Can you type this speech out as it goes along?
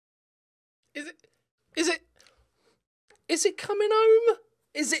Is it? Is it? Is it coming home?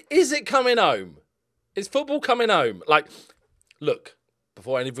 Is it coming home? Is football coming home? Like, look,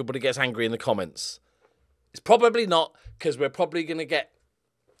 before anybody gets angry in the comments, it's probably not, because we're probably going to get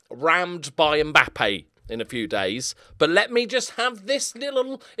rammed by Mbappe in a few days. But let me just have this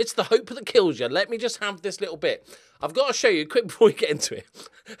little, it's the hope that kills you. Let me just have this little bit. I've got to show you quick before we get into it.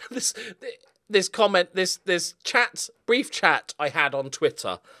 this comment, this chat, brief chat I had on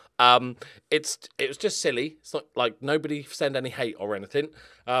Twitter. It was just silly. It's not like nobody send any hate or anything.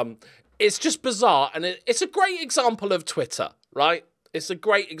 It's just bizarre, and it's a great example of Twitter, right? It's a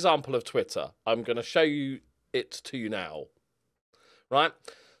great example of Twitter. I'm going to show you it to you now, right?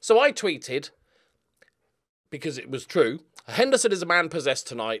 So I tweeted, because it was true, Henderson is a man possessed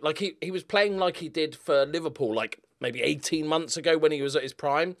tonight. Like he was playing like he did for Liverpool, like maybe 18 months ago when he was at his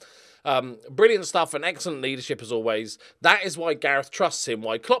prime. Brilliant stuff and excellent leadership as always. That is why Gareth trusts him,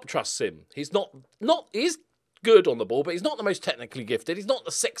 why Klopp trusts him. He's he's good on the ball, but he's not the most technically gifted. He's not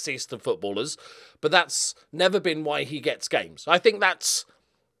the sexiest of footballers, but that's never been why he gets games. I think that's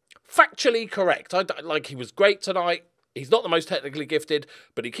factually correct. Like, he was great tonight. He's not the most technically gifted,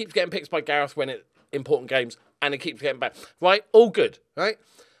 but he keeps getting picked by Gareth when it important games, and he keeps getting back. Right? All good, right?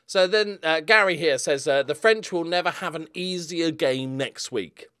 So then Gary here says, the French will never have an easier game next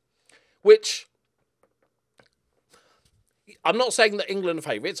week. Which, I'm not saying that England are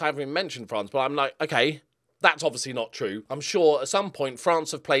favourites. I haven't even mentioned France, but I'm like, okay, that's obviously not true. I'm sure at some point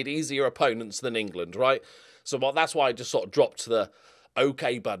France have played easier opponents than England, right? So that's why I just sort of dropped the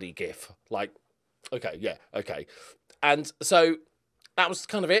okay buddy gif. Like, okay, yeah, okay. And so that was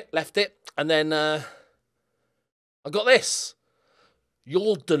kind of it, left it. And then I got this.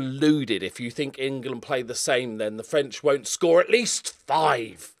 You're deluded if you think England play the same, then the French won't score at least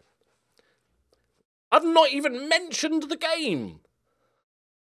 5. I've not even mentioned the game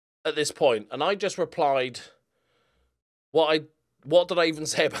at this point, and I just replied, what did I even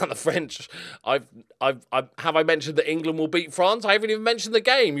say about the French? Have I mentioned that England will beat France? I haven't even mentioned the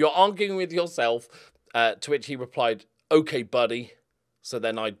game. You're arguing with yourself. To which he replied, okay, buddy. So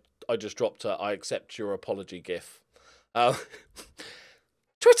then I just dropped a I accept your apology gif.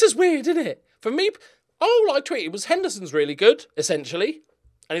 Twitter's weird, isn't it? For me, all I tweeted was Henderson's really good, essentially.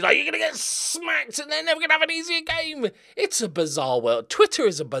 And he's like, you're going to get smacked and they're never going to have an easier game. It's a bizarre world. Twitter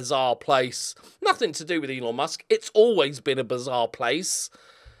is a bizarre place. Nothing to do with Elon Musk. It's always been a bizarre place.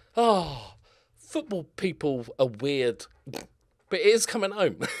 Oh, football people are weird. But it is coming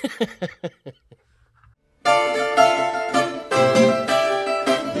home.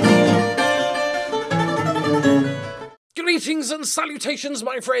 Greetings and salutations,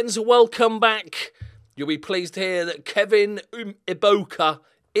 my friends. Welcome back. You'll be pleased to hear that Kevin Iboka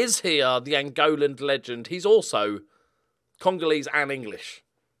is here, the Angolan legend. He's also Congolese and English.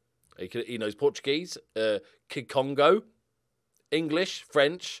 He knows Portuguese, Kikongo, English,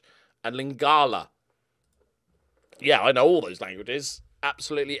 French, and Lingala. Yeah, I know all those languages.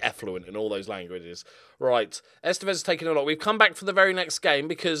 Absolutely effluent in all those languages. Right, Estevez has taken a lot. We've come back for the very next game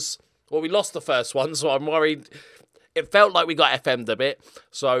because, well, we lost the first one, so I'm worried. It felt like we got FM'd a bit,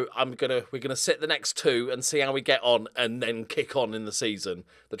 so we're gonna sit the next 2 and see how we get on, and then kick on in the season.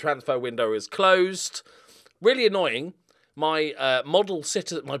 The transfer window is closed. Really annoying. My model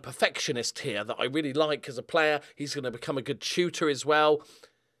sitter, my perfectionist here that I really like as a player, he's going to become a good tutor as well.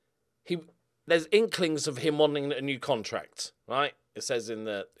 There's inklings of him wanting a new contract, right? It says in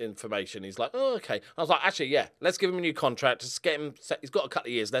the information, he's like, oh, okay. I was like, actually, yeah, let's give him a new contract. Just get him set. He's got a couple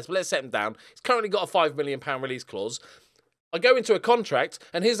of years left, but let's set him down. He's currently got a £5 million release clause. I go into a contract,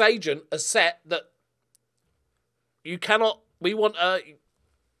 and his agent has set that we want a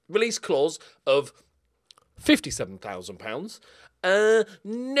release clause of £57,000.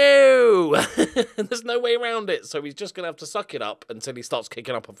 No! There's no way around it. So he's just going to have to suck it up until he starts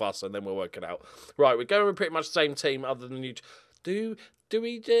kicking up a fuss, and then we'll work it out. Right, we're going with pretty much the same team other than you. Do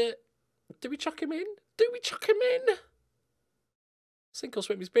we chuck him in? Do we chuck him in? Sink or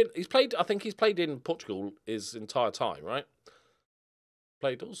swim. I think he's played in Portugal his entire time, right?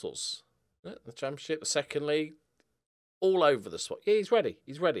 Played all sorts. Yeah, the Championship, the Second League, all over the spot. Yeah, he's ready.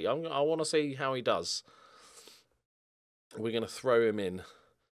 He's ready. I want to see how he does. We're going to throw him in.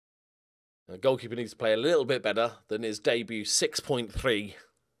 The goalkeeper needs to play a little bit better than his debut 6.3.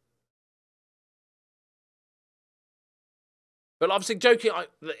 But obviously, joking,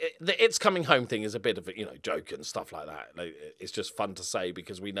 the "it's coming home" thing is a bit of a joke and stuff like that. It's just fun to say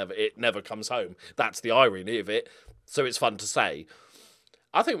because it never comes home. That's the irony of it. So it's fun to say.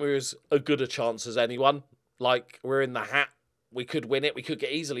 I think we're as good a chance as anyone. Like, we're in the hat. We could win it. We could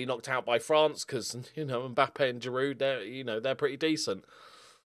get easily knocked out by France because Mbappe and Giroud, they're pretty decent.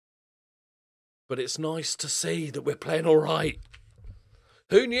 But it's nice to see that we're playing all right.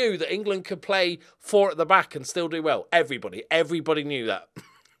 Who knew that England could play 4 at the back and still do well? Everybody. Everybody knew that.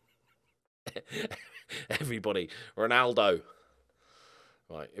 Everybody. Ronaldo.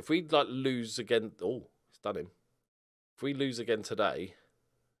 Right. If we like lose again... Oh, it's done him. If we lose again today...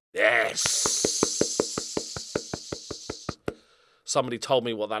 Yes! Somebody told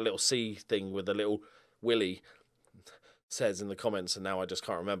me what that little C thing with the little willy says in the comments, and now I just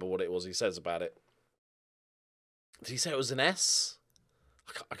can't remember what it was he says about it. Did he say it was an S?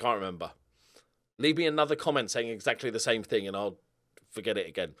 I can't remember. Leave me another comment saying exactly the same thing, and I'll forget it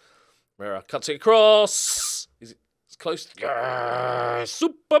again. Mera cuts it across. It's close.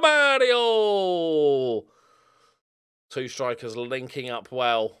 Super Mario. 2 strikers linking up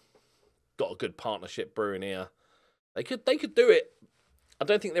well. Got a good partnership brewing here. They could do it. I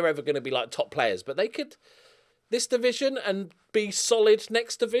don't think they're ever going to be like top players, but they could this division and be solid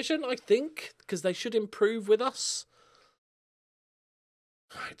next division, I think, because they should improve with us.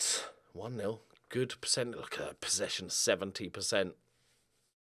 Right, 1-0. Good percent. Look at that possession, 70%.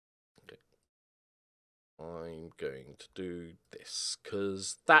 Okay. I'm going to do this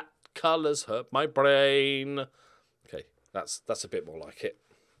because that colours hurt my brain. Okay, that's a bit more like it.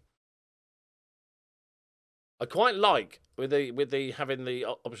 I quite like with the having the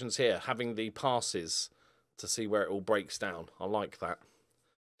options here, having the passes to see where it all breaks down. I like that.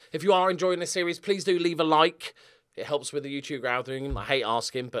 If you are enjoying this series, please do leave a like. It helps with the YouTube algorithm. I hate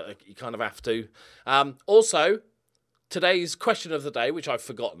asking, but you kind of have to. Also, today's question of the day, which I've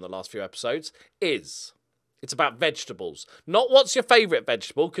forgotten the last few episodes, it's about vegetables. Not what's your favourite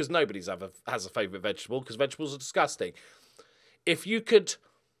vegetable, because nobody has a favourite vegetable, because vegetables are disgusting. If you could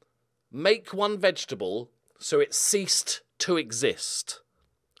make one vegetable so it ceased to exist,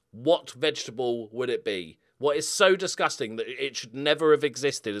 what vegetable would it be? What is so disgusting that it should never have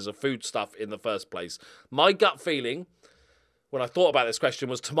existed as a foodstuff in the first place? My gut feeling, when I thought about this question,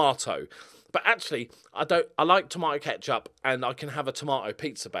 was tomato. But actually, I like tomato ketchup, and I can have a tomato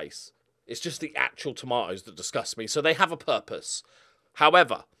pizza base. It's just the actual tomatoes that disgust me. So they have a purpose.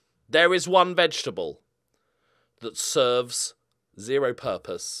 However, there is one vegetable that serves zero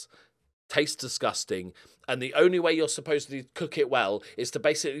purpose, tastes disgusting, and the only way you're supposed to cook it well is to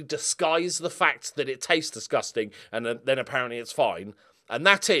basically disguise the fact that it tastes disgusting, and then apparently it's fine. And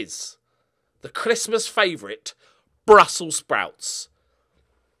that is the Christmas favourite, Brussels sprouts.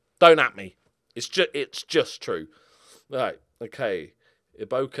 Don't at me. It's just true. Right, okay.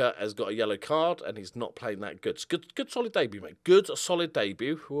 Iboka has got a yellow card, and he's not playing that good. Good solid debut, mate. Good solid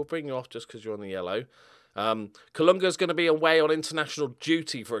debut. We'll bring you off just because you're on the yellow. Kalunga's going to be away on international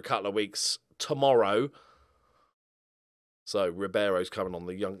duty for a couple of weeks tomorrow. So Ribeiro's coming on,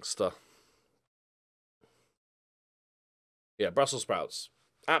 the youngster. Yeah, Brussels sprouts.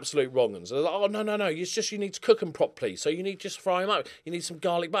 Absolute wrong uns. Oh, no. It's just you need to cook them properly. So you need to just fry them up. You need some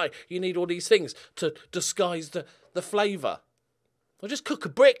garlic butter. You need all these things to disguise the flavour. Well, just cook a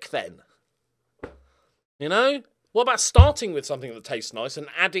brick then. You know? What about starting with something that tastes nice and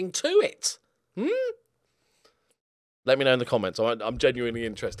adding to it? Let me know in the comments. I'm genuinely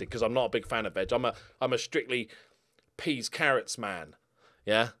interested because I'm not a big fan of veg. I'm a strictly peas, carrots man.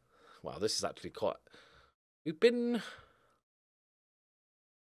 Yeah? Wow, this is actually quite... We've been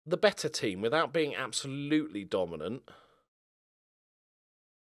the better team without being absolutely dominant.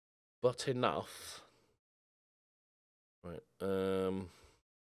 But enough. Right, let's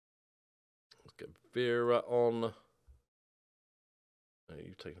get Vera on.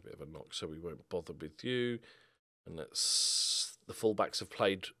 You've taken a bit of a knock, so we won't bother with you. And the fullbacks have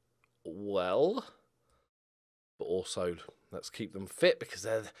played well, but also let's keep them fit because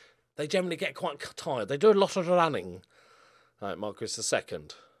they generally get quite tired. They do a lot of running. All right, Marcus the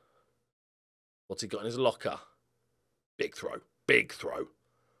second. What's he got in his locker? Big throw. Big throw.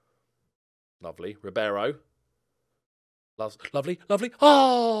 Lovely. Ribeiro. Lovely.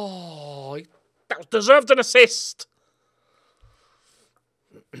 Oh, that deserved an assist.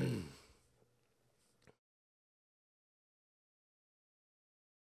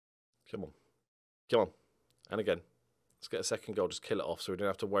 Come on. And again. Let's get a second goal. Just kill it off so we don't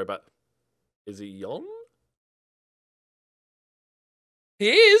have to worry about... Is he on? He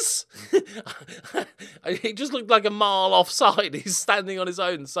is! He just looked like a mile offside. He's standing on his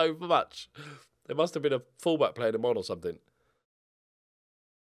own so much. There must have been a fullback playing him on or something.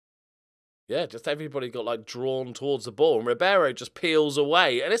 Yeah, just everybody got like drawn towards the ball. And Ribeiro just peels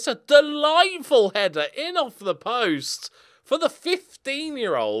away. And it's a delightful header in off the post for the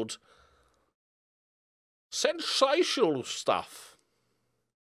 15-year-old. Sensational stuff.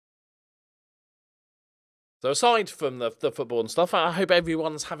 So aside from the football and stuff, I hope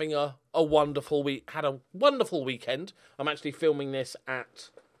everyone's having a wonderful week. Had a wonderful weekend. I'm actually filming this at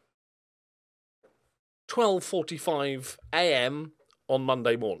 12:45 a.m. on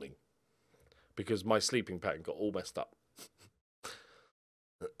Monday morning because my sleeping pattern got all messed up.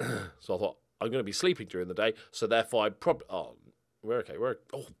 So I thought I'm going to be sleeping during the day, so therefore I probably we're okay.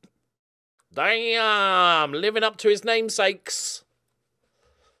 Oh, damn, living up to his namesakes.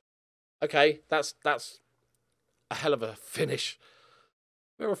 Okay, that's a hell of a finish.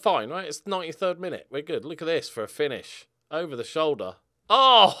 We were fine, right? It's 93rd minute. We're good. Look at this for a finish. Over the shoulder.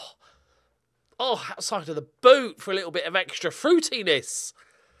 Oh, outside of the boot for a little bit of extra fruitiness.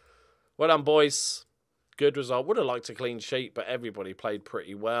 Well done, boys. Good result. Would have liked a clean sheet, but everybody played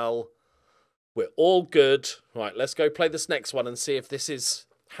pretty well. We're all good. Right, let's go play this next one and see if this is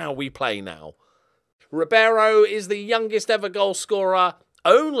how we play now. Ribeiro is the youngest ever goal scorer.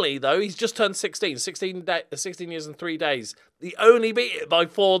 Only, though, he's just turned 16. 16 years and 3 days. He only beat it by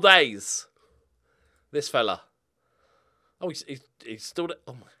 4 days. This fella. Oh, he's still...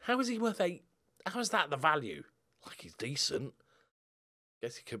 Oh, how is he worth 8? How is that the value? Like, he's decent.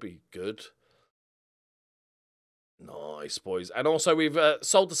 Guess he could be good. Nice, boys. And also, we've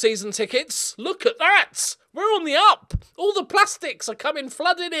sold the season tickets. Look at that. We're on the up. All the plastics are coming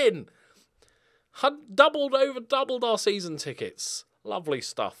flooding in. Doubled our season tickets. Lovely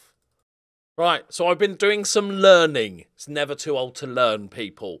stuff. Right, so I've been doing some learning. It's never too old to learn,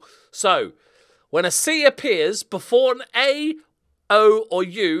 people. So, when a C appears before an A, O, or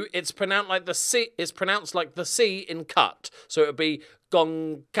U, it's pronounced like the C. It's pronounced like the C in cut. So it would be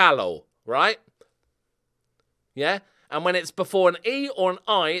Goncalo, right? Yeah. And when it's before an E or an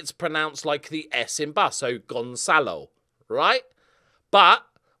I, it's pronounced like the S in bus. So Gonzalo, right? But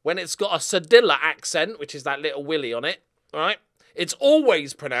when it's got a Cedilla accent, which is that little willy on it, right? It's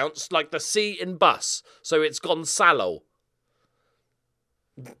always pronounced like the C in bus. So it's Gonzalo.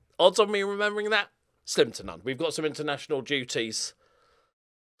 Odds of me remembering that? Slim to none. We've got some international duties.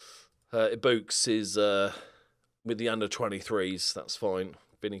 Ibooks is with the under-23s. That's fine.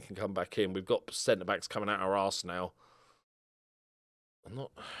 Vinny can come back in. We've got centre-backs coming out our arse now. I'm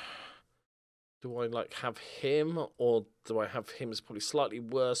not... Do I, like, have him? Or do I have him as probably slightly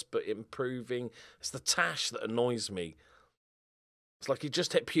worse but improving? It's the tash that annoys me. It's like he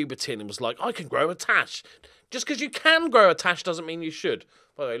just hit puberty and was like, I can grow a tash. Just because you can grow a tash doesn't mean you should.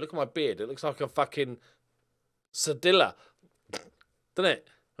 By the way, look at my beard. It looks like a fucking Cedilla. Doesn't it?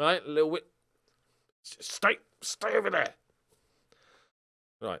 Right? A little bit. Stay over there.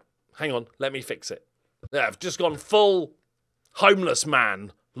 Right. Hang on. Let me fix it. Yeah, I've just gone full homeless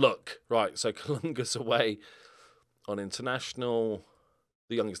man look. Right. So Kalunga's away on international.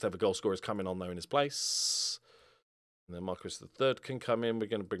 The youngest ever goal scorer is coming on there in his place. And then Marcus III can come in. We're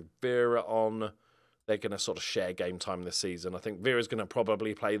going to bring Vera on. They're going to sort of share game time this season. I think Vera's going to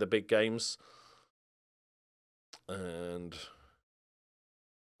probably play the big games. And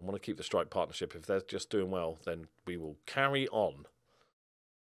I want to keep the strike partnership. If they're just doing well, then we will carry on.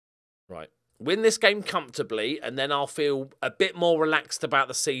 Right. Win this game comfortably, and then I'll feel a bit more relaxed about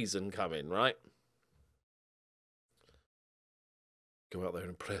the season coming, right? Go out there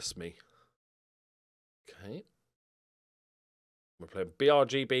and impress me. Okay. We're playing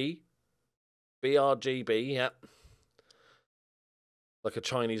BRGB. BRGB, yeah. Like a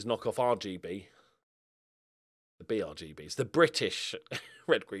Chinese knockoff RGB. The BRGBs. The British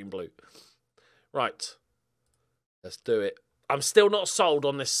red, green, blue. Right. Let's do it. I'm still not sold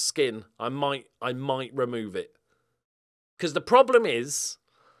on this skin. I might remove it. Because the problem is,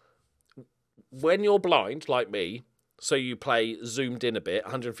 when you're blind, like me, so you play zoomed in a bit,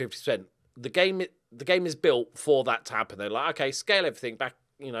 150%, the game is built for that to happen. They're like, okay, scale everything back,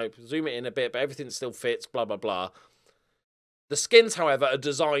 you know, zoom it in a bit, but everything still fits, blah, blah, blah. The skins, however, are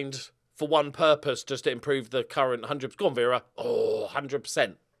designed for one purpose, just to improve the current 100%. Go on, Vera. Oh,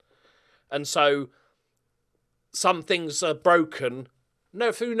 100%. And so some things are broken,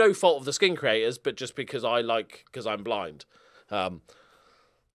 through no fault of the skin creators, but just because I'm blind.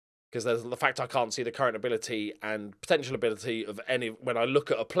 Because there's the fact I can't see the current ability and potential ability of any, when I look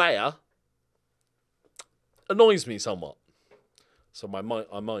at a player, annoys me somewhat. So I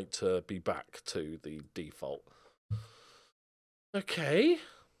might be back to the default. Okay.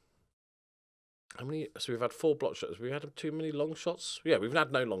 How many? So we've had 4 block shots. We've had too many long shots. Yeah, we've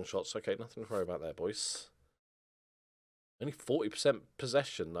had no long shots. Okay, nothing to worry about there, boys. Only 40%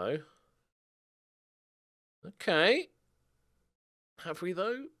 possession though. Okay. Have we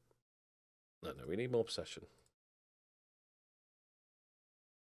though? No, we need more possession.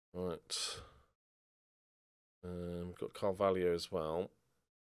 Right. We've got Carvalho as well.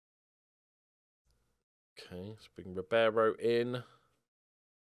 Okay, let's bring Ribeiro in.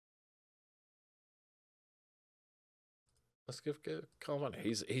 Let's give Carvalho.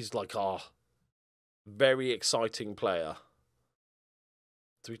 He's like our very exciting player.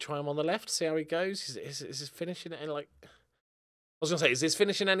 Do we try him on the left? See how he goes? Is his finishing any like? I was gonna say, is his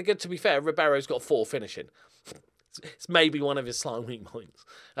finishing any good? To be fair, Ribeiro's got 4 finishing. It's maybe one of his slight weak points.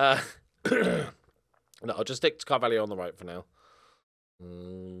 No, I'll just stick to Carvalho on the right for now.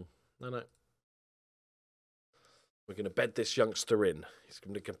 No. We're going to bed this youngster in. He's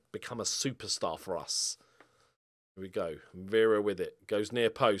going to become a superstar for us. Here we go. Vera with it. Goes near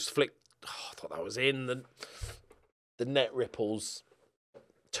post. Flick. Oh, I thought that was in. The net ripples.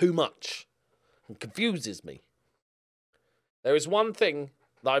 Too much. It confuses me. There is one thing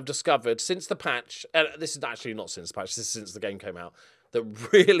that I've discovered since the patch. And this is actually not since the patch. This is since the game came out. That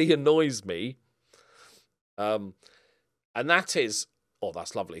really annoys me. And that is... Oh,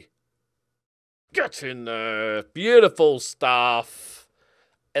 that's lovely. Get in there. Beautiful stuff.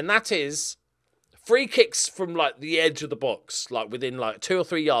 And that is free kicks from like the edge of the box, like within like 2 or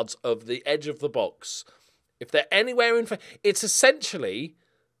 3 yards of the edge of the box. If they're anywhere in, it's essentially,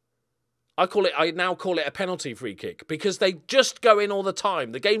 I now call it a penalty free kick because they just go in all the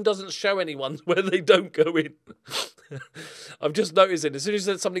time. The game doesn't show anyone where they don't go in. I've just noticed it. As soon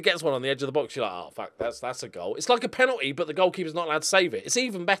as somebody gets one on the edge of the box, you're like, oh, fuck, that's a goal. It's like a penalty, but the goalkeeper's not allowed to save it. It's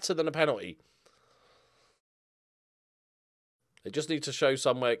even better than a penalty. They just need to show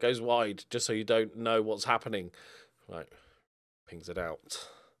somewhere it goes wide, just so you don't know what's happening. Right. Pings it out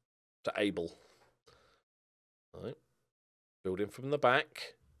to Abel. Right. Building from the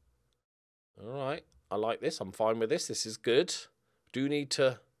back. All right. I like this. I'm fine with this. This is good. Do need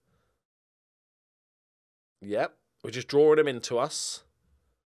to... Yep. We're just drawing him into us.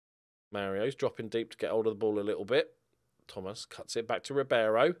 Mario's dropping deep to get hold of the ball a little bit. Thomas cuts it back to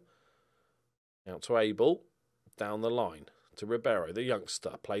Ribeiro. Out to Abel. Down the line. To Ribeiro, the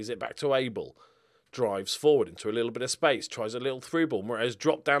youngster, plays it back to Abel, drives forward into a little bit of space, tries a little through ball. Moraes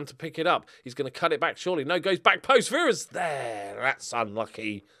dropped down to pick it up. He's going to cut it back, surely. No, goes back post. Vera's there. That's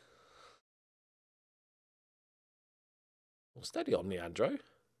unlucky. Well, steady on, Leandro.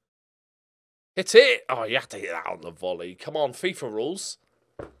 Hit it. Oh, you have to hit that on the volley. Come on, FIFA rules.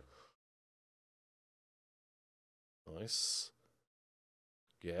 Nice.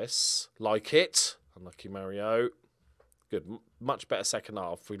 Yes, like it. Unlucky Mario. Good. Much better second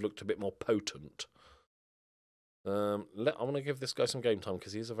half. We looked a bit more potent. I want to give this guy some game time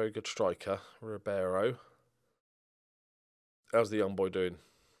because he's a very good striker. Ribeiro. How's the young boy doing?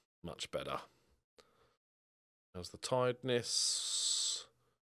 Much better. How's the tiredness?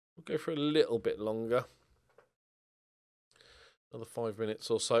 We'll go for a little bit longer. Another 5 minutes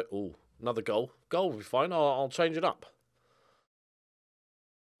or so. Oh, another goal. Goal will be fine. I'll change it up.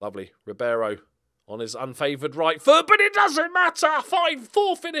 Lovely. Ribeiro. On his unfavoured right foot, but it doesn't matter.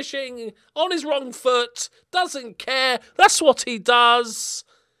 5-4 finishing on his wrong foot. Doesn't care. That's what he does.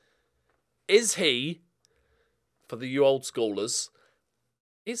 Is he, for the you old schoolers,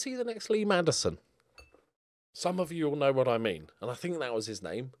 is he the next Lee Madison? Some of you will know what I mean. And I think that was his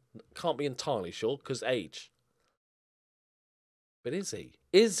name. Can't be entirely sure because age. But is he?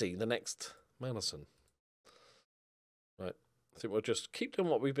 Is he the next Madison? Right. I think we'll just keep doing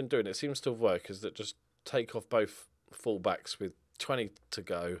what we've been doing. It seems to work, is that just take off both fullbacks with 20 to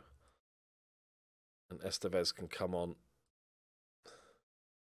go. And Estevez can come on.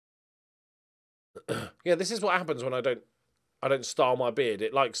 Yeah, this is what happens when I don't style my beard.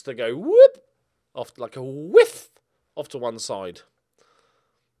 It likes to go whoop off like a whiff off to one side.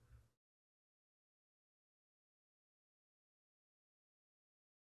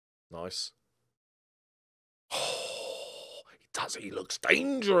 Nice. He looks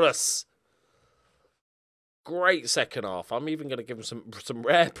dangerous. Great second half. I'm even going to give him some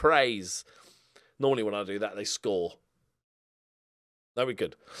rare praise. Normally when I do that, they score. No, we're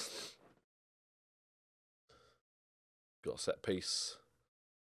good. Got a set piece.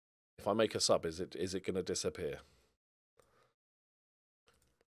 If I make a sub, is it going to disappear?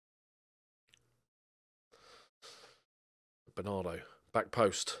 Bernardo, back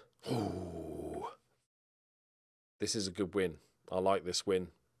post. Ooh. This is a good win. I like this win.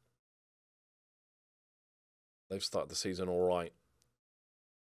 They've started the season all right.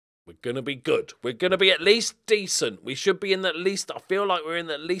 We're going to be good. We're going to be at least decent. We should be in at least... I feel like we're in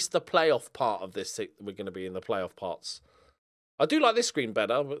at least the playoff part of this. We're going to be in the playoff parts. I do like this screen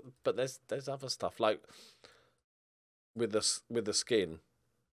better, but there's other stuff. Like with the skin.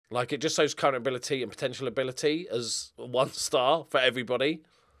 Like it just shows current ability and potential ability as 1 star for everybody.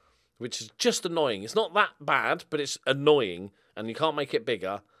 Which is just annoying. It's not that bad, but it's annoying. And you can't make it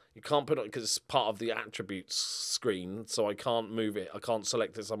bigger. You can't put it because it's part of the attributes screen, so I can't move it. I can't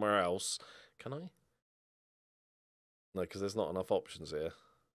select it somewhere else. Can I? No, because there's not enough options here.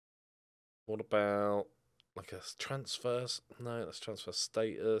 What about like a transfer? No, that's transfer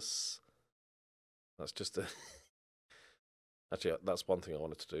status. That's just a... Actually, that's one thing I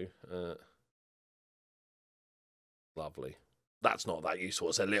wanted to do. Lovely. That's not that useful.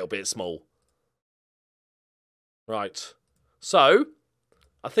 It's a little bit small. Right. So,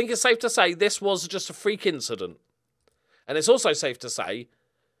 I think it's safe to say this was just a freak incident. And it's also safe to say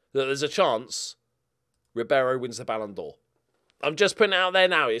that there's a chance Ribeiro wins the Ballon d'Or. I'm just putting it out there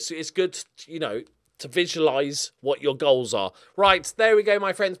now. It's good, you know, to visualise what your goals are. Right, there we go,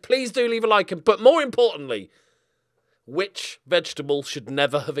 my friends. Please do leave a like. But more importantly, which vegetable should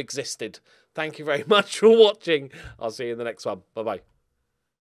never have existed? Thank you very much for watching. I'll see you in the next one. Bye-bye.